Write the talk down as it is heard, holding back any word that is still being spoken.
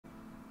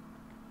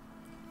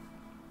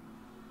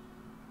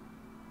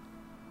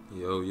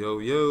Yo, yo,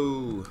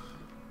 yo.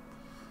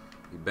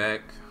 We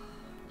back.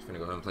 Just gonna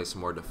go ahead and play some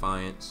more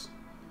Defiance.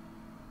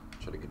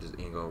 Try to get this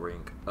ego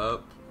rank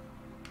up.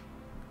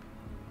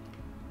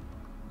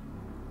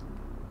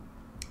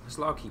 This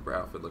Law Keeper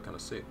outfit look kind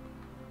of sick.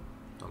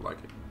 I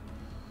like it.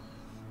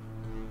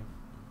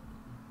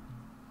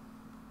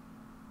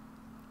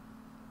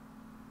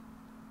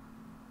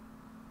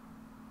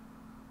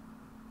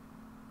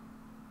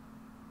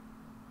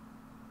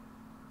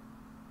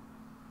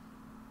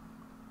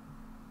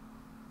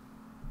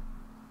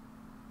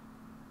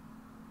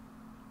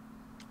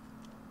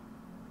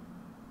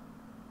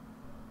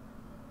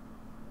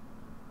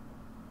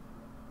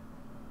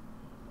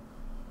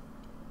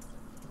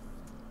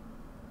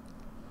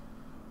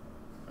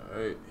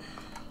 Alright.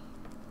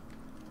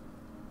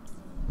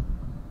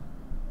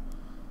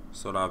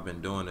 So what I've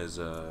been doing is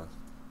there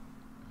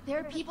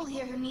are people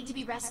here who need to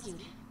be rescued.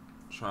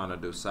 trying to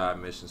do side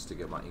missions to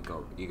get my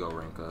ego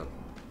rank up.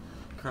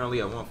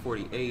 Currently at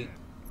 148.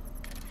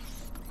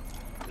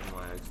 Get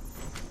my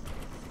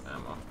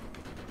ammo.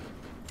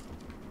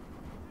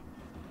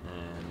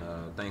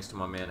 And thanks to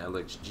my man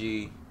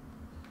LXG,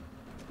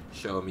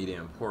 showed me the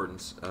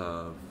importance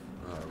of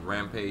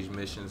rampage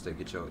missions that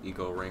get your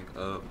ego rank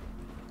up.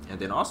 And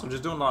then also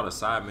just doing a lot of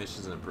side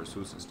missions and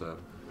pursuits and stuff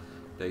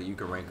that you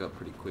can rank up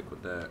pretty quick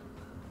with that.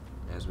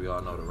 As we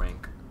all know,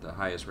 the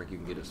highest rank you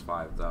can get is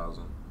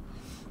 5,000.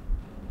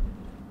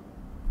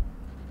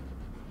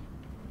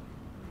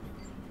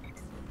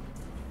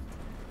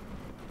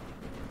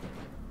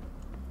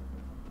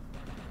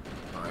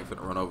 Alright,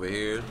 finna run over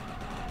here.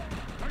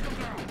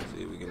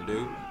 See what we can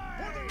do.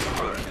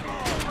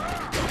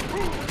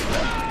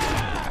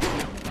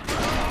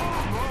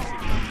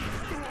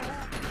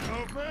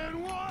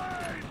 Open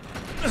wide!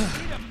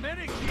 Need a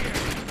medic here!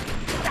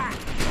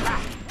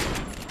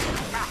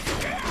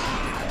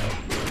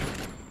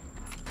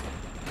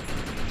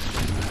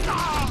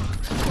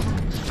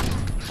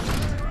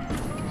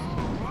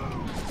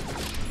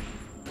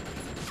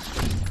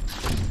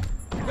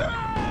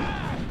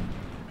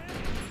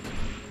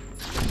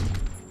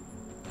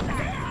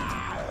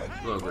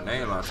 Little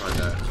grenade launch like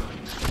that.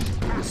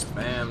 Just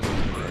spam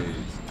these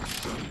grenades.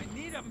 I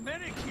need a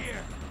medic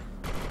here!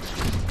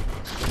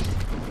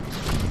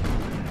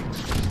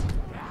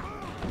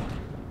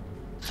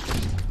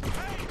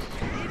 Hey,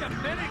 need a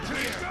medic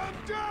here!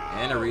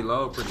 And a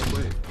reload pretty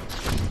quick.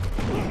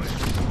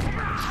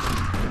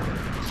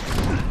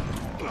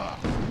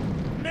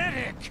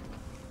 Medic!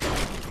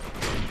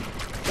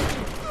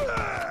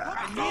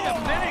 I need a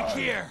medic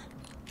here!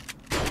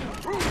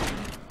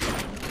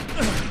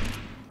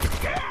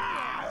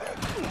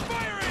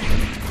 Firing!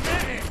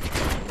 Medic!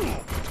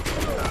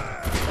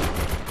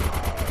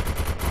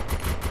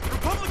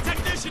 Republic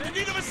technician in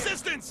need of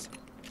assistance!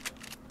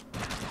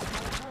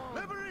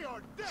 Liberty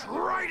or death!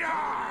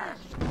 Traitor!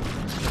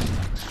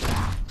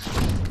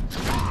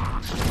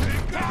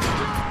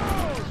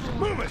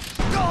 Move it!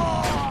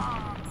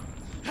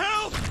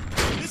 Help!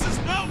 This is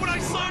not what I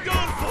signed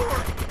on for!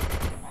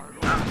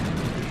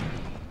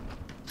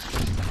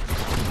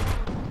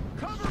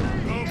 Cover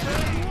me!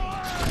 Open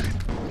wide!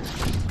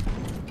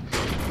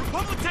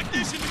 Republic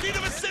technician in need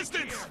of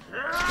assistance!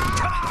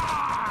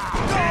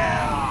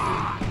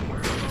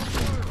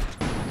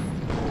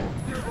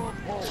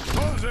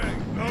 Closing!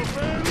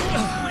 Open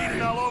wide!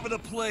 Bleeding all over the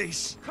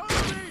place!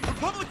 Cover me!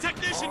 Republic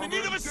technician in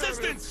need of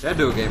assistance! That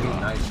dude gave me a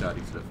nice shot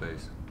to the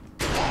face.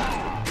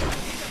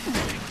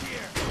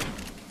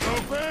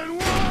 Open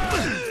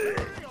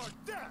wide!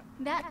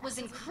 That was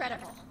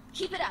incredible.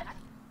 Keep it up.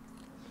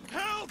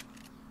 Help!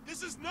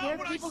 This is not There are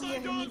what I people here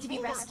signed who on need to be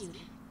for. rescued.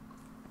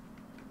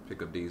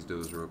 Pick up these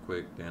dudes real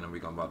quick, then we're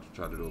about to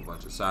try to do a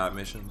bunch of side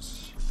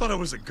missions. I thought I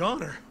was a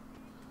goner.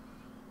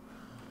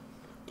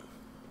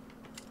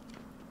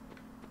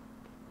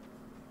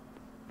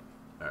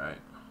 Alright.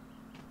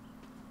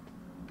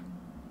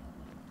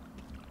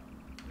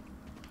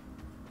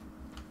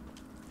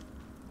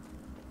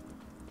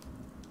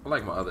 I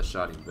like my other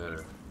shotty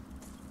better.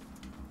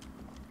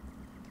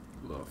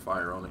 A little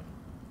fire on it.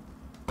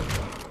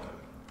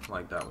 I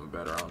like that one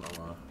better, I don't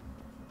know why.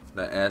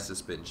 That acid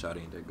spitting shot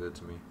ain't that good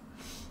to me.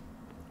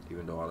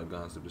 Even though all the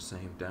guns do the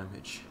same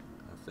damage,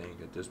 I think,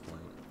 at this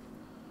point.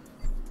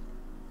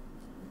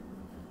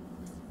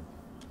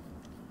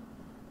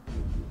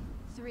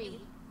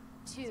 Three,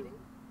 two,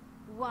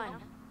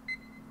 one.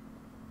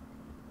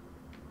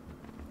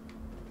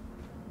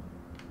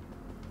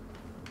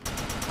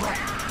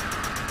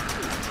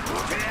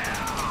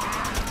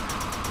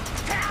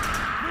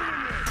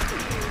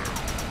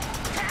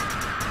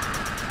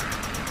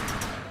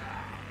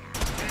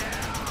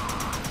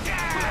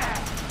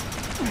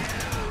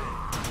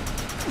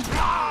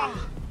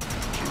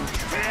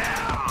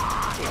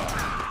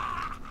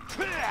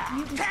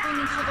 Mutants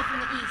bringing trouble from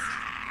the east.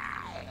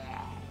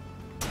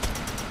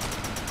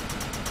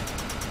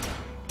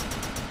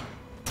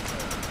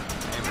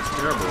 Aim is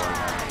terrible right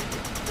now.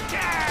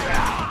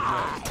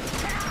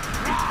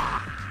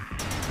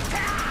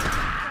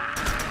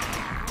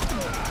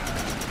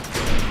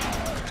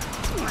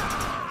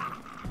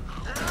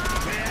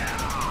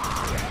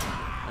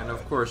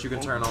 course, you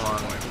can turn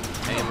on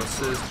aim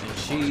assist and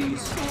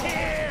cheese.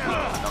 Like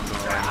I'm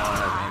doing right now, I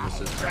have aim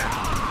assist.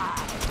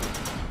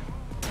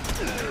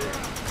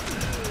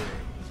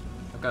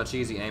 Look how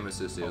cheesy aim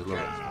assist is. Look.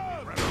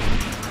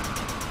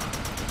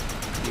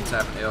 Keep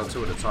tapping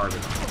L2 at the target.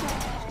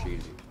 It's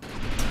cheesy.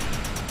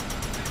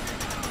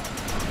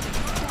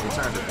 They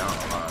turned it down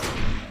a lot.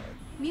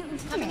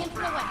 Mutants coming in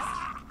from the west.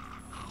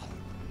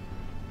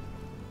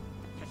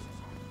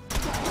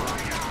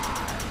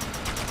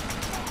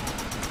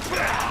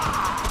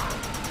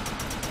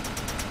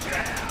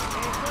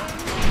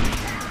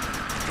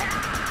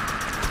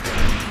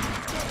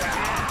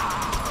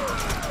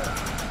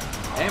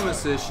 Aim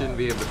assist shouldn't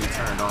be able to be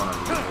turned on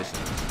these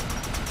missions.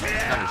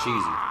 It's kind of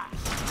cheesy.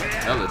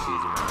 Hella cheesy, man.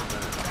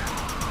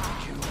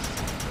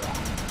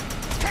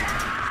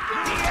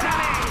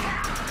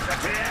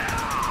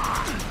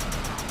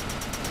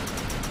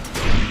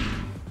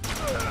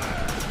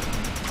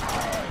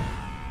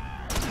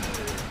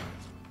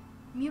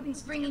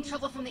 Mutants bringing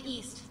trouble from the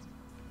east.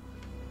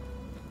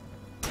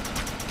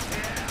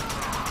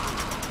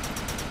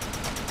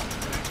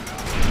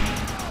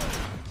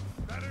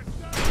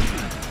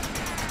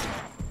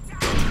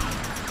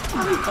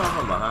 How do you come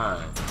from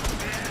behind?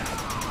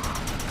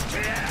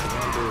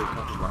 One dude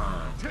come from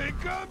behind.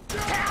 Take him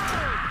down!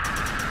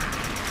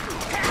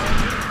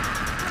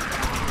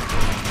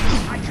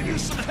 I could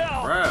use some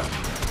help! Crap.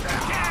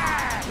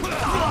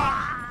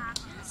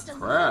 Still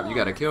Crap, you alone.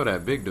 gotta kill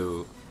that big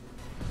dude.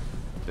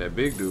 That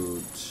big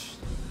dude.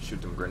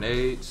 Shoot them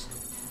grenades.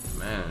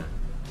 Man.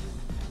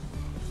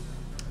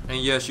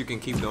 And yes, you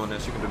can keep doing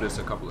this. You can do this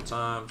a couple of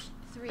times.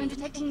 I'm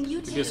detecting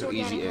mutated get some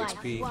easy organic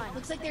XP. life.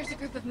 Looks like there's a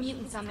group of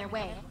mutants on their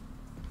way.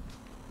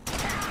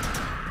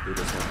 Do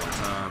this one more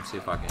time. See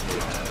if I can hit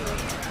my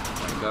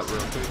gut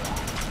real quick.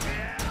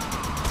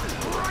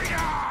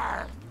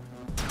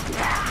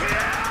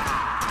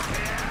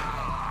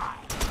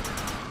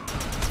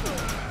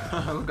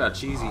 Look how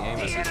cheesy aim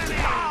assist is. Get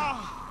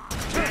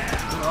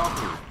off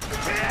me.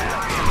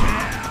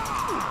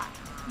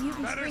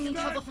 Mutants bringing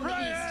trouble from the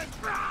east.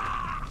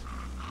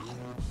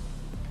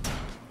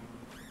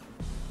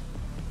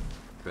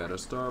 Better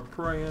start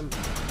praying.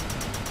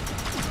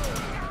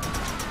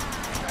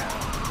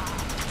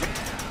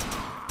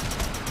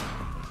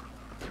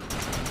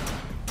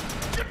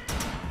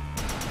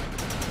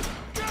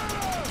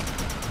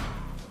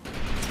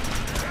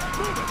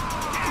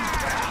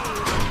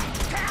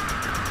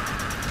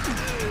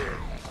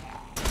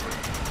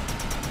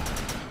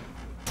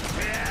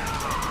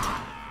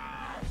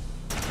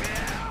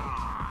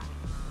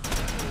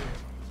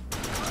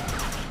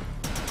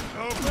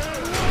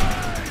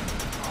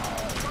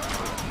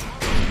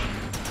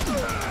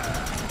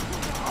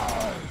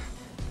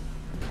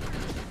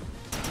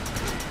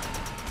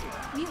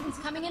 Mutants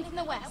coming in from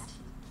the west.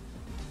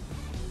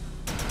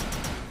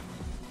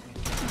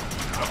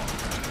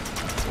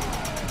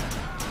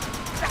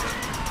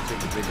 Take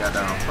the big guy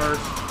down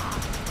first.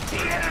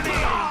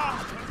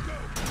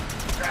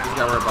 Just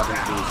gotta worry about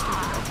these dudes sticking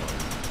up.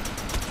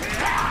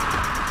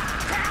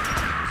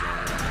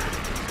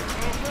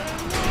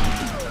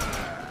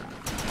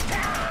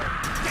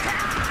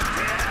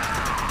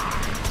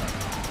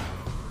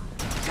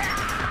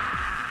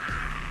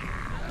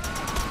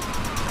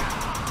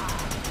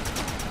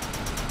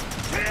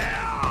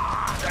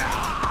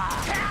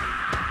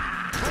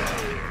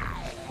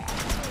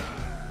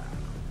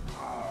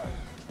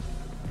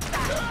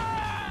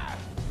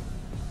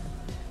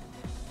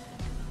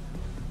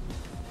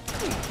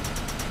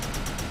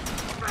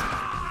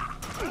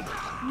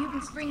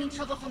 Mutants bringing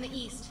trouble from the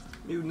east.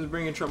 Mutants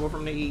bringing trouble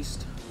from the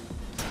east.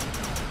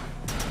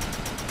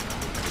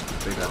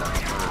 Big guy down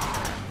first.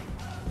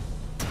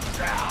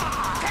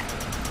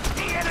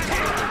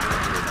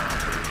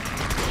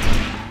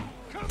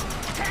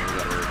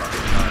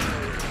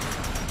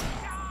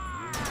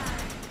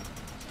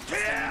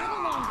 Just a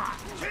little longer.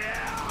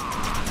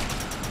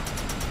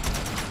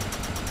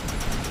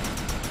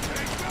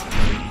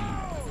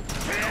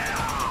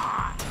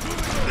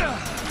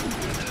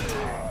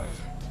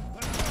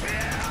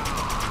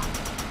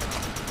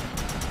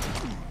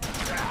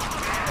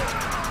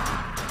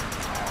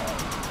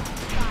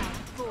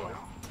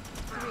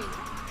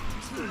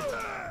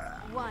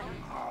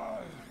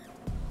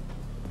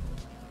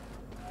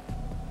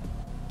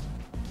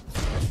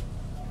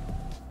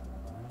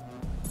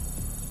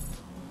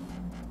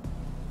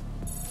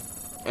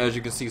 As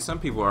you can see, some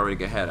people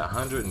already had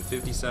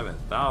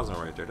 157,000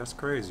 right there. That's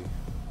crazy.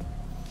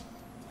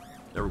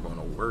 They were going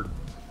to work.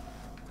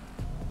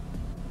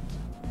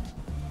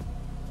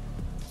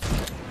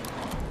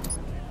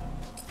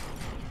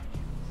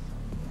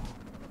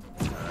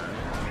 See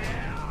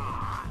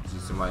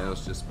somebody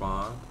else just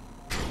spawned.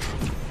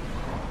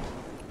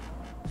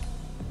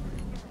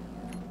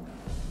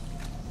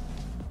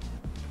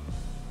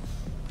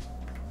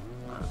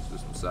 Alright, let's do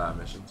some side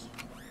missions.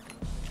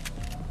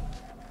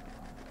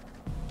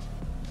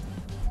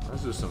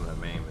 Let's do some of the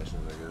main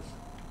missions, I guess.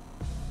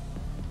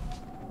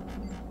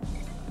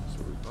 That's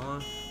where we're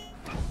going.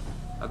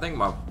 I think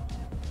my...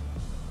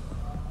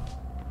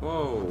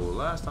 Whoa,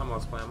 last time I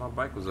was playing, my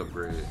bike was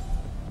upgraded.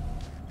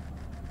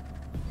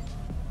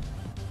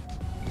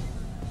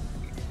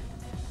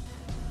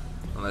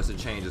 Unless it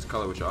changes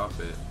color with your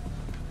outfit.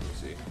 Let me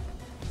see.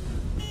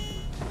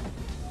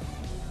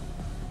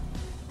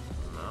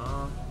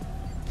 No.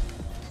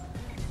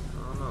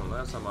 I don't know.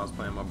 Last time I was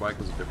playing, my bike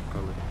was a different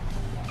color.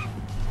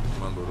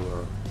 My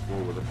little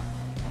four-wheeler.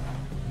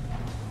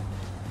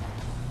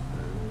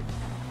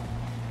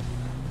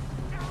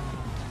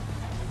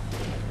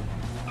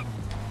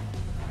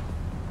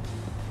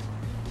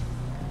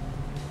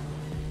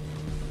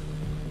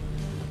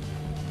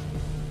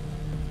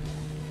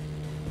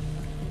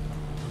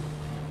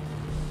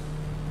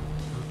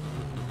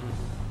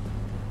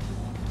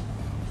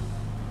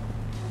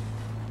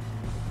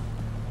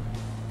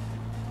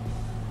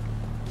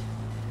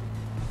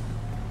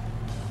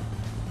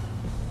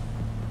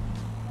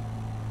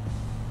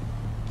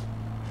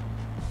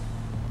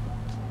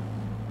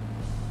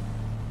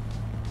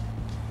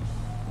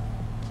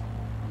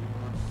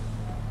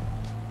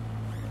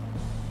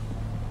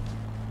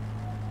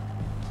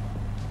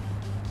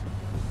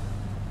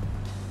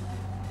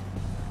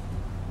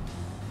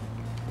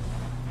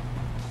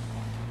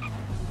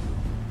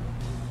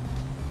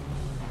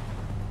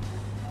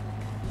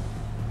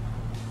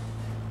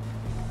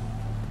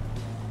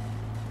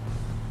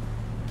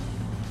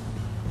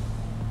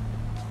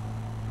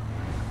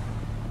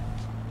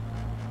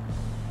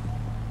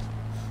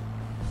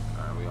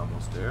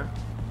 There.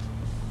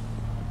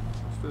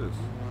 What's this?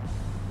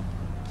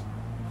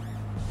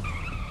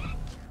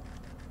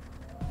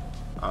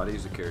 Oh,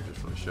 these are characters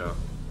from the show.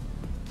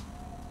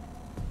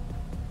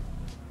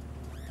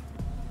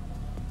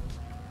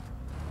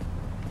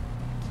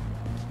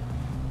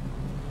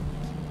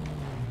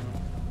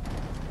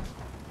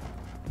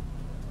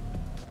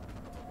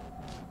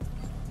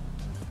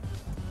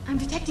 I'm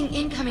detecting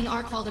incoming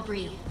arcfall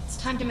debris. It's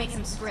time to make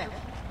some script.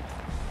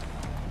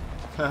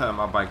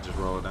 My bike just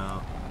rolled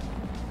down.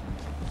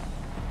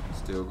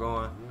 Still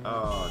going.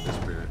 Oh,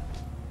 disappeared.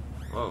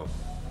 Whoa.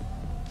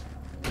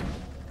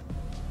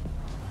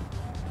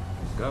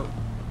 Let's go.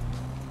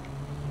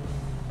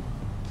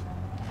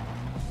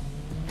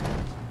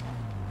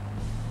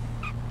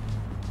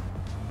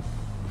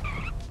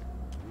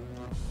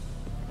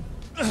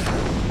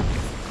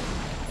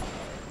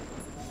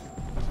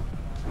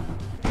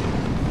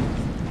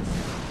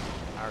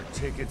 Our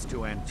tickets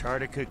to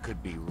Antarctica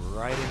could be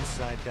right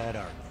inside that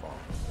arcfall.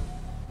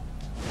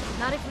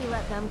 Not if we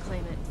let them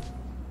claim it.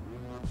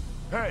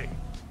 Hey!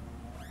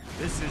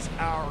 This is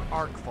our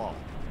arcfall.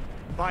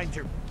 Find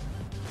your...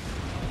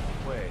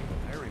 Wait,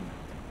 I remember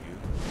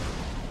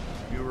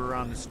you. You were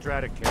on the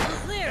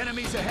Stratocaster. Clear!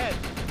 Enemies ahead!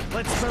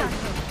 Let's move!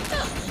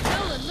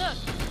 Nolan, look!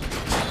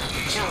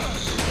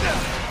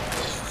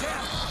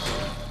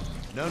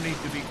 No need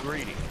to be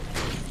greedy.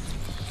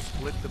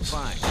 Split the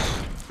fine.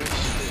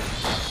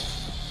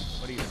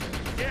 What do you say?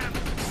 Yeah,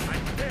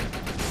 I'm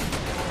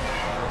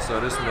pissed. So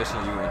this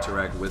mission, you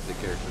interact with the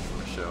characters from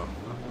the show.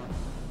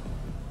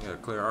 You got a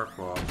clear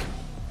arcfall.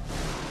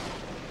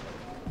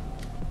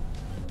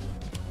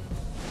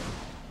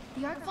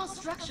 The arcfall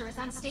structure is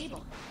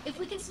unstable. If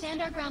we can stand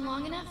our ground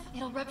long enough,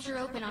 it'll rupture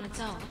open on its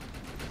own.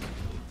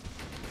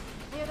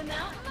 Near the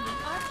mountain, the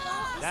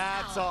arcfall is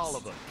That's ours. all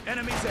of them.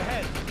 Enemies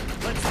ahead.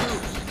 Let's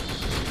move.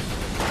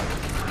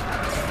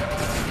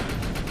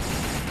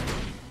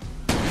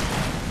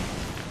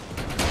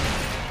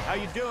 How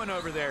you doing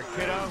over there,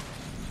 kiddo?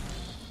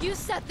 You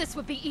said this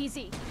would be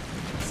easy.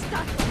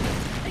 Stuck them.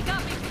 They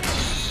got me pinned.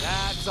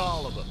 That's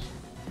all of them.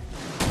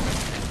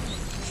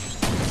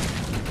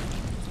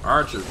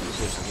 Archers was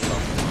pushing me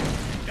off.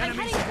 I'm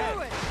Enemies heading ahead.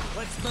 forward.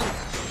 Let's move.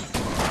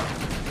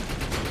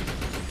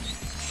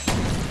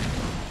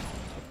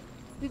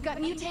 We've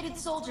got mutated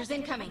soldiers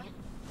incoming.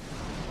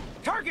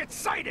 Target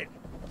sighted.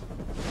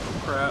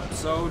 Crap,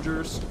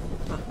 soldiers.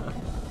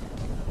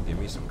 Give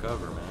me some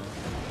cover, man.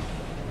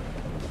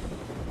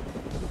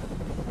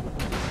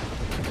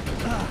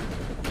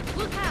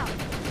 Look out!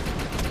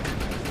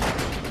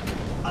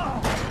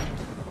 Oh.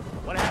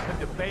 What happened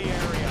to Bay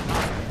Area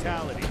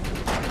hospitality?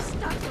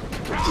 Stuck them.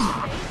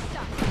 They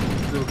stuck.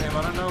 Still came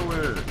out of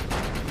nowhere.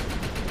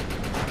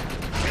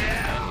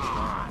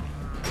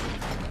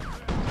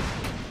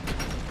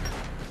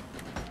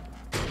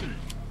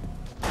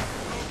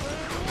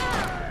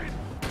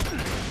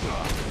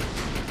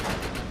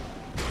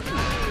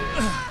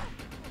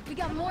 We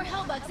got more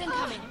hellbugs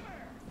incoming.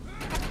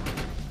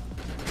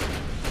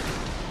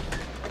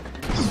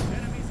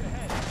 Enemies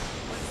ahead.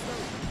 Let's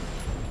move.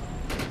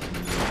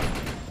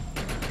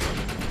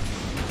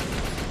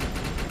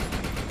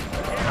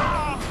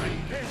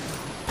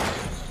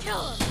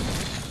 Kill them.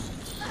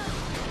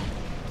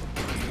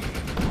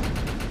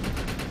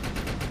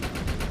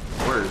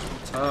 Where's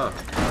tough?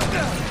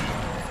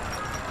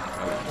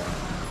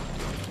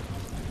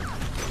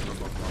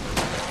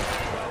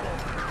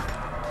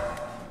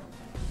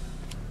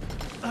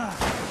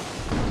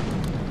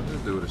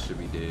 This dude should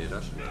be dead. I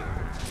should be dead.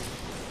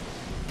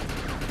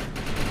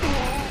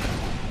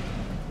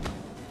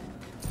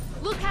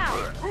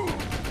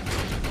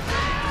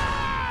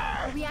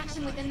 The reaction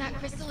toxin within that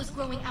crystal is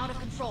growing out of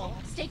control.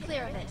 Stay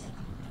clear of it.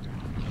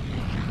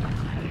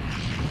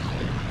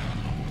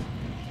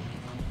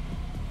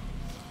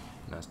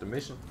 That's the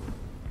mission.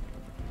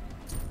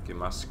 Get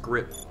my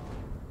script.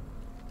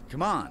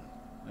 Come on,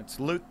 let's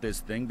loot this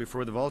thing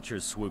before the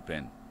vultures swoop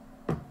in.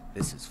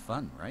 This is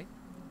fun, right?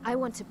 I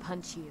want to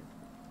punch you.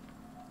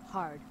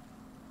 Hard.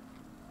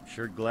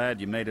 Sure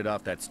glad you made it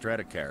off that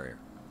stratocarrier.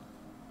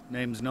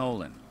 Name's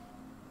Nolan.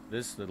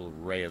 This little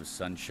ray of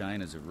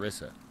sunshine is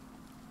Arissa.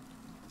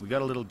 We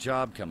got a little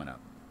job coming up.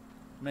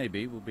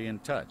 Maybe we'll be in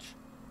touch.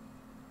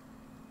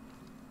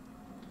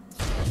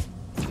 We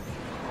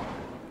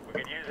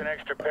could use an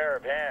extra pair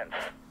of hands.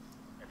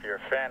 If you're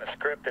a fan of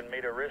scripting,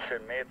 meet Arissa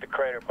and me at the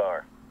Crater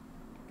Bar.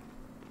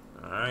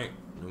 Alright,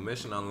 new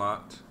mission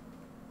unlocked.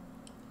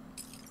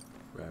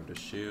 Grab the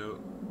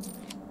shield.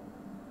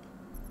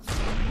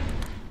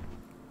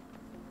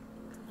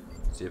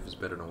 See if it's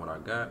better than what I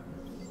got.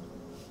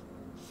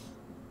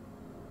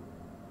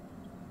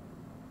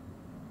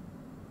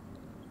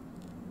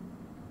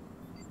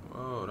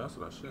 Whoa, that's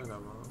what I should have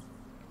on.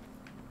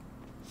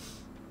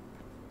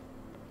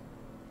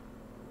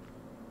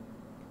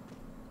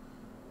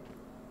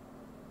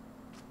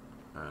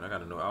 Alright, I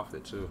got a new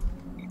outfit too.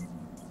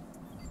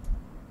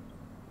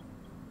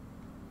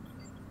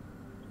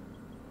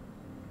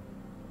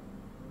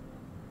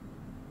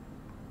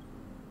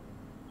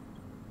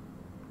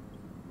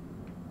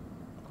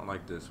 I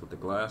like this with the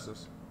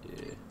glasses.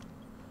 Yeah.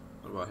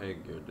 What about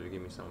headgear? Did it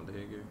give me something with the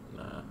headgear?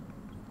 Nah.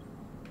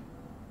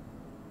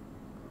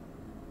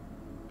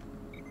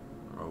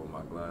 Roll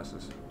my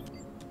glasses.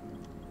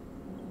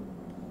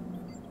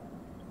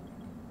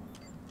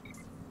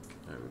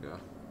 There we go.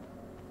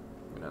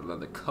 With that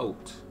leather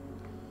coat.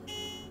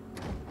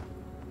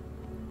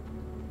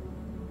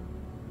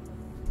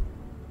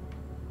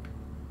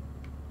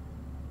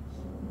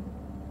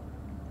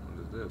 What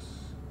is this?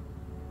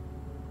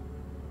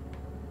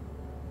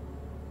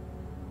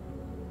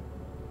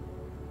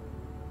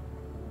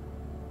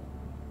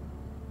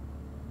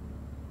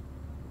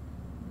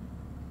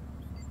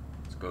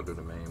 Go to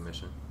the main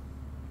mission.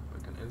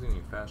 Is there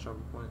any fast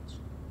travel points?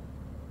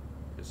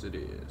 Yes, it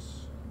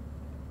is.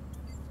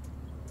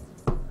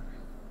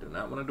 Do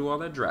not want to do all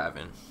that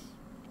driving.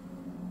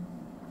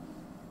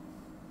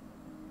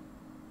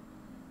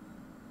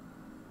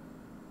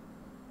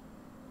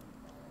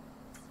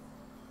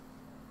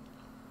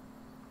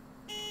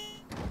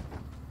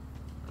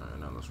 Alright,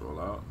 now let's roll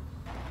out.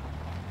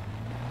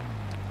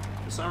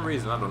 For some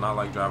reason, I do not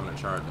like driving the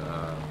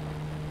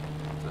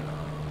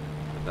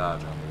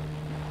Dodge out here.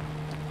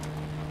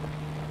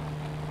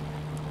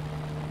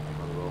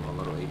 My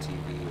little ATV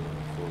or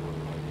four-wheel,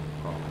 whatever you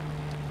call it.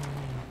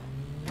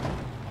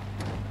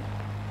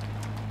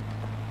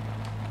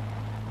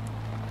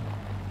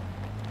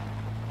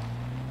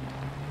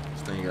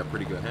 This thing got a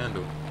pretty good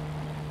handle.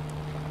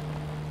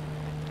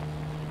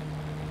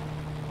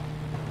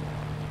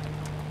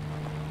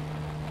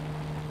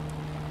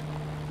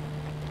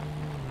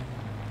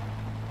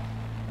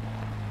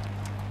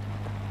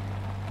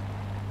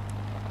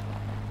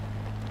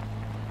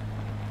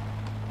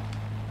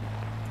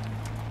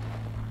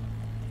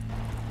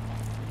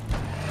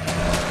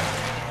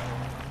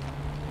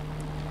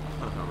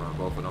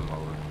 Both of them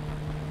over.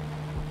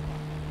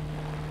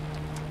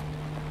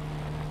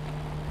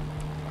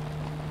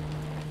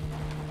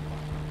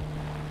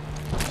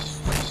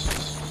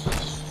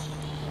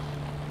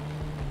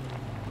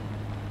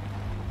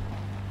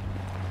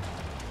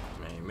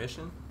 Main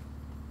mission.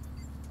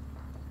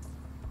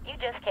 You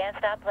just can't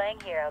stop playing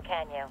hero,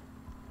 can you?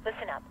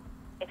 Listen up.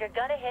 If you're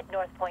gonna hit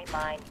North Point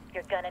Mine,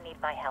 you're gonna need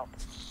my help.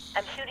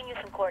 I'm shooting you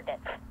some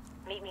coordinates.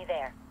 Meet me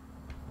there.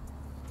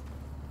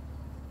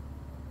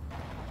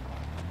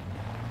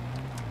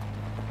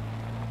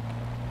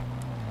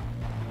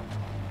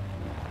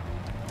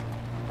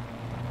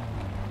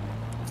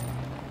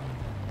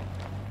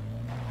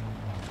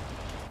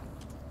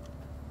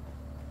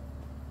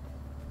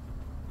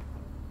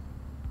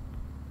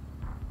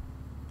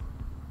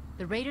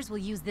 The Raiders will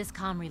use this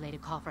comm relay to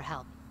call for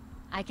help.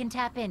 I can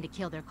tap in to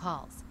kill their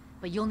calls,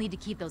 but you'll need to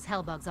keep those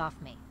hellbugs off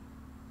me.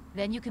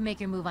 Then you can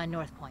make your move on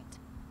North Point.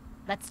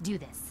 Let's do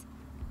this.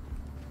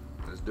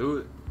 Let's do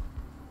it.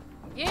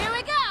 Here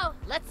we go!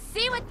 Let's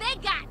see what they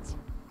got!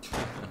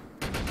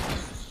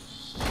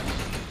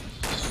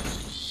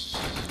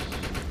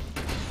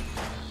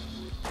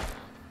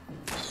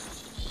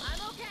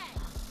 I'm okay.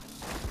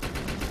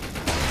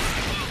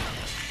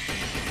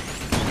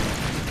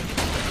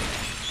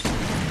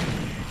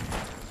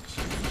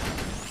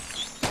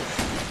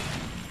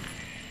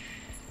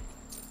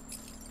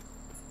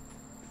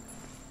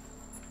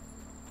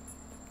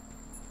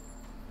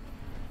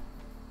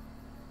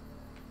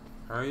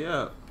 Hurry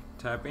up.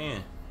 Tap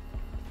in.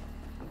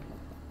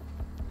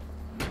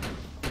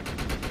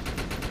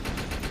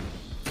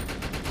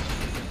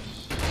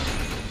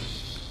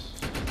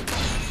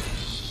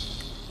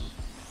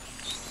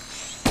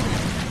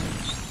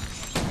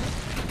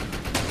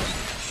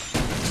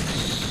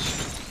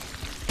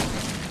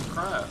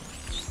 Crap.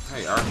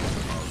 Hey, Archie.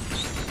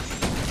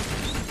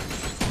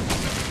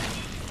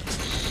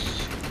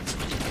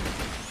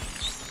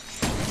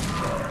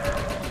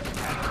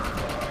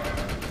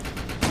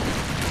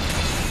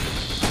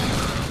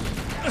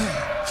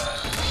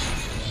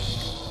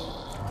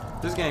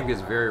 this game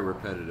gets very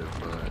repetitive,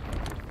 but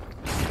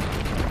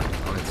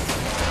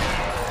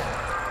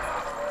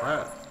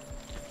crap.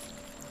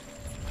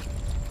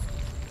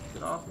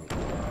 Get off me.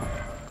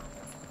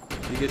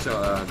 You get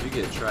trapped, you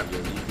get trapped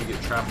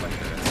like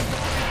that.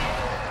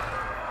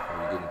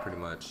 You're getting pretty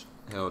much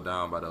held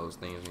down by those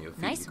things in your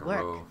feet. Nice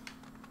work.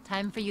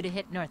 Time for you to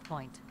hit North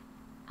Point.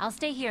 I'll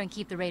stay here and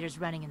keep the raiders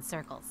running in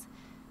circles.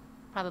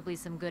 Probably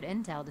some good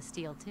intel to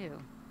steal too.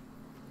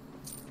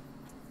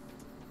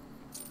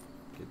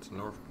 Get to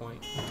North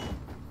Point.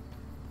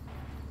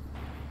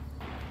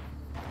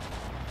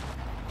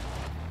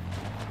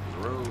 The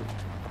road.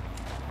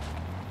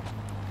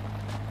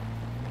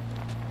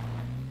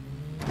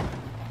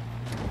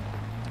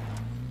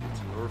 Get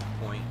to North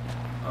Point.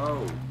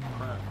 Oh,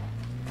 crap.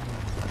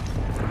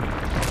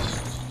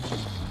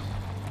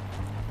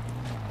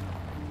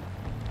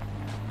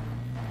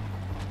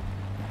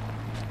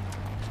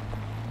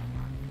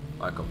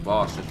 Like a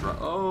boss just run.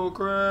 Oh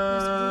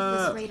crap! Those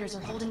ruthless raiders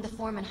are holding the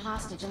foreman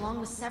hostage along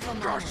with several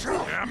miners.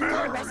 Go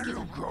rescue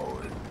them.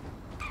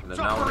 And then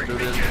now I want to do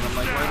this, and I'm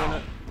like right in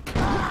it.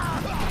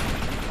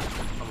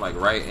 I'm like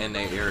right in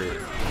their area.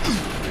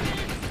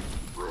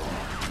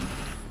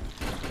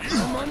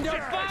 I'm under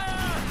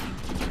fire!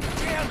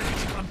 Damn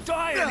it! I'm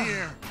dying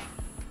here!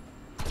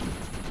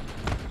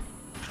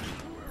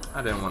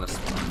 I didn't want to.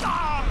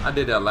 I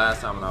did that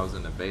last time when I was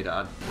in the beta.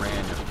 I ran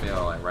and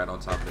fell like right on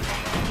top of it.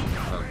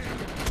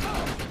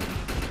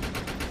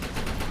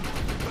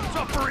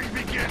 Suffering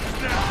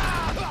begins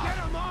now! Get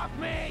him off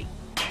me!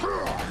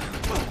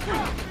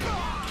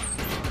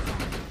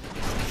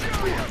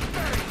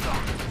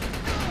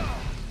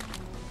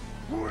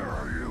 Where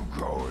are you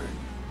going?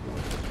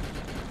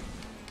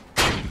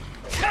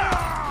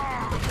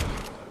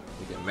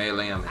 You can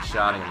melee him and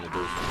shot him to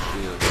do some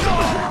shield.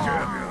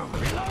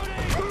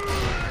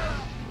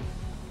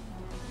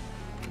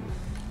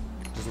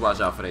 Just watch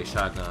out for their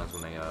shotguns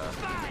when they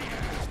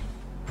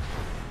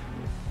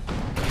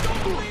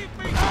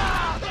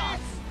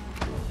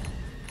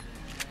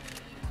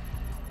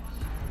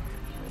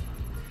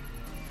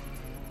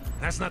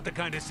That's not the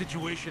kind of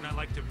situation I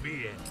like to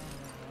be in.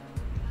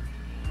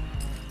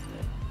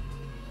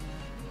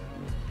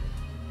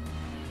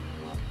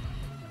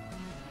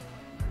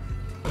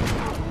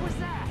 What was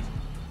that?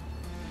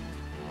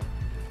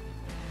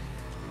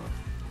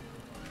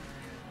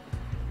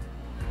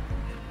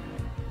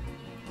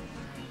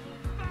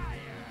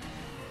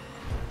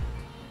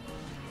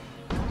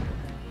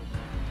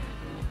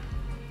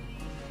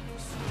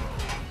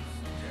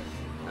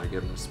 gotta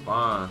get them to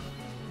spawn.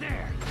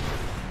 There.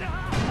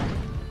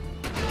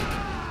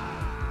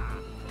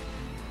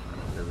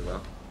 There we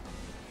go.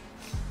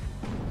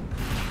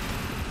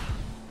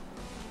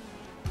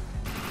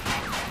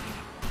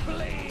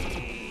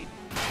 Bleed.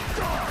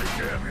 Die,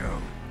 damn you.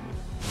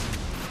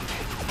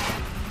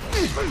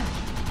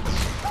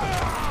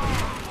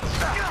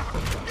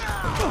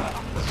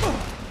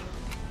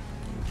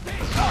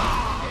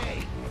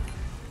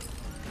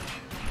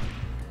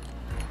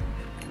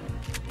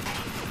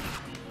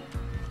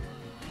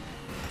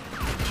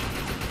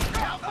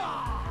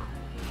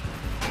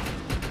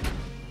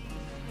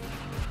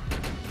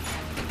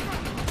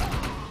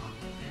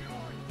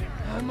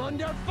 I'm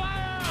under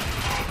fire!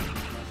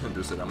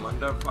 Dude said I'm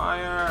under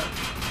fire.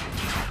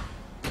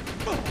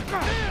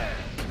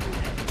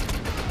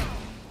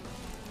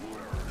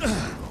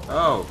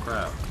 Oh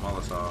crap,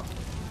 Molotov.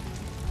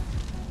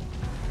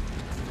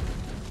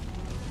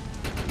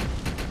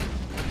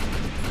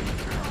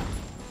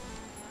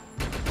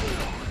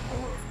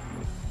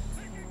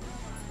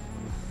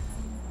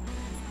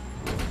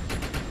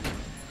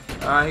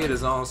 I hit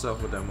his own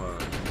self with that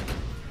mug.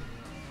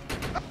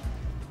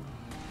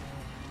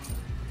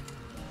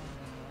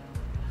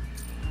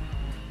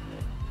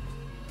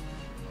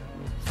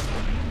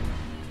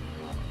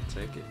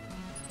 Take it.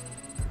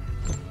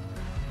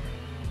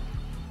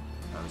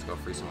 Now let's go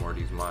free some more of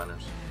these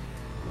miners.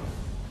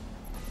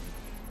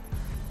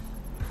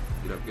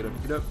 Get up, get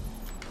up, get up.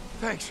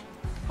 Thanks.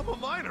 I'm a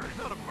miner,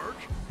 not a merc.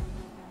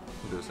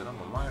 Dude said I'm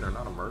a miner,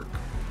 not a merc.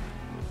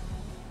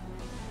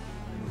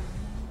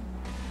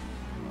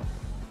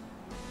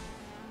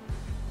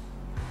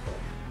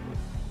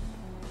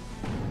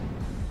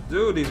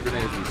 Dude, these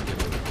grenades be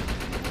skipping.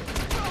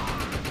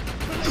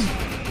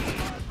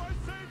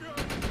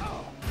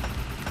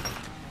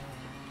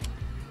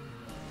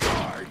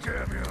 Die,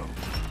 damn you.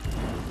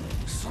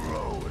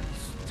 Slow and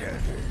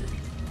steady.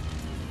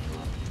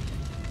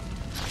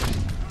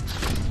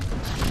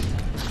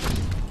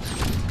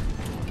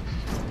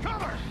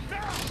 Cover!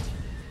 Now!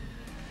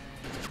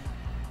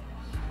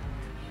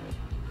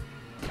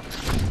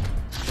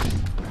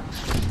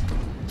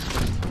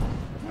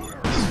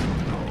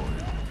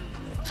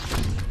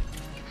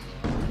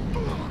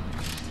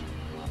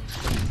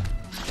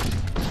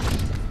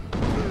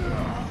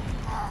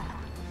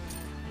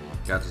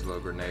 Got this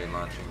little grenade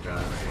launching gun.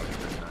 That's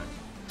pretty nice.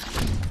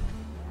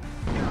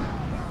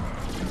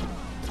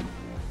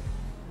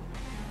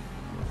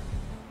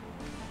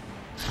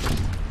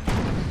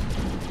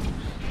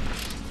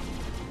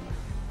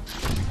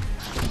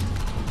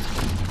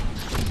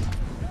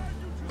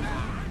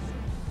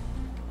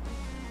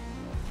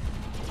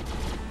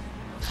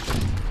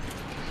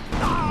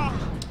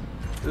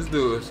 This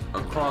dude is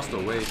across the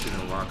way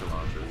shooting rocket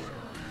launchers.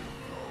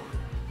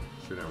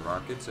 Shooting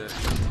rockets at me.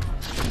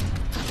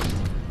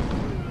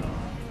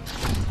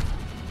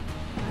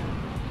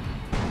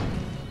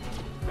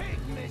 Big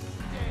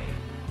mistake.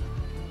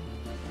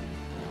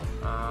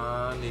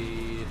 I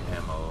need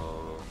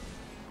ammo.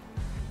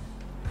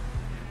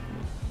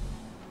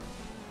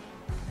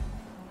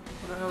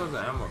 What the hell is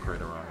the ammo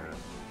crate around here?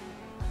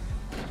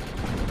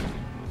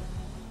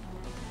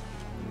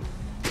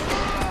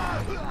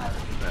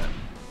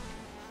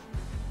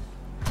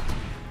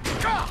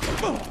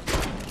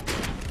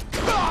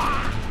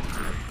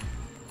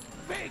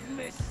 Big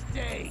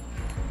mistake.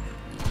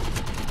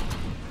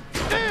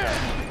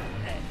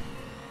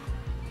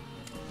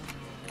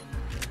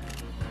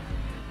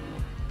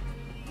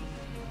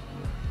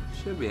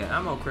 Should be an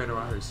ammo crate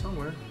around here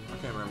somewhere. I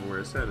can't remember where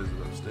it's at. Is it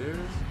upstairs?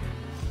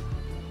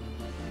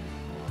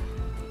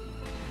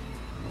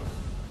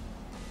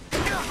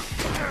 There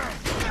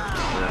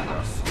it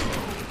goes.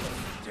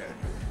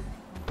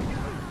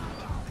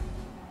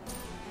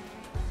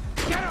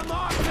 Get him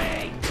off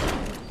me!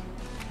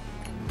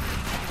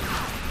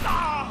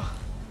 Ah!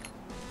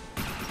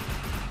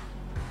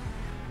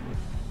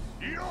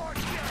 You're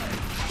dead!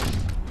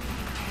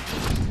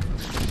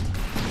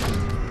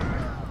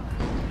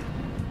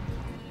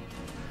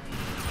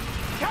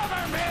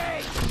 Cover me!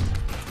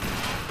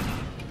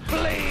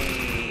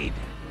 Bleed!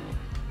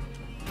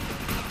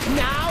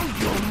 Now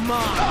you're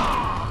mine!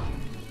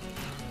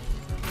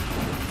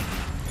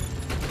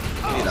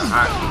 You need a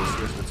hotkey to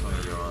switch between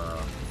your.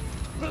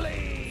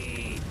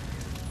 Bleed!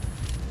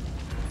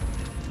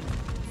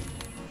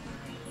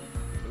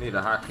 You need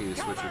a hotkey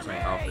to switch between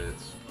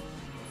outfits.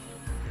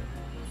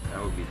 That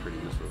would be pretty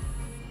useful.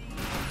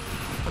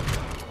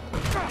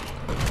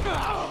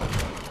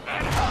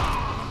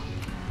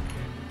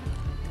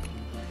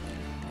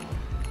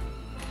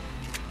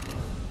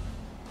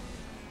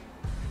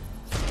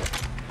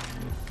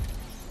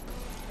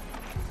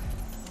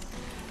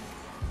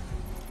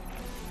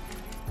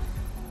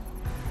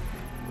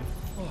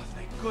 Oh,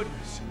 thank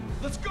goodness.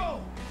 Let's go!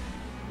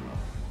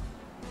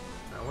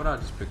 Now, what did I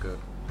just pick up?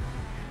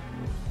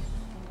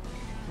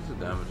 What's the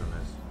damage on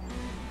this?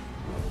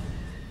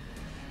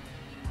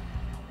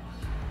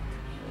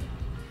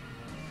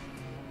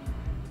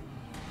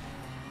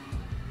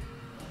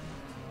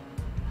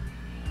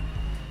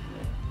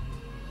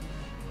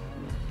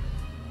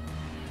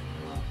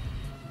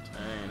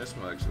 Dang, this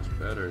much is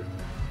better.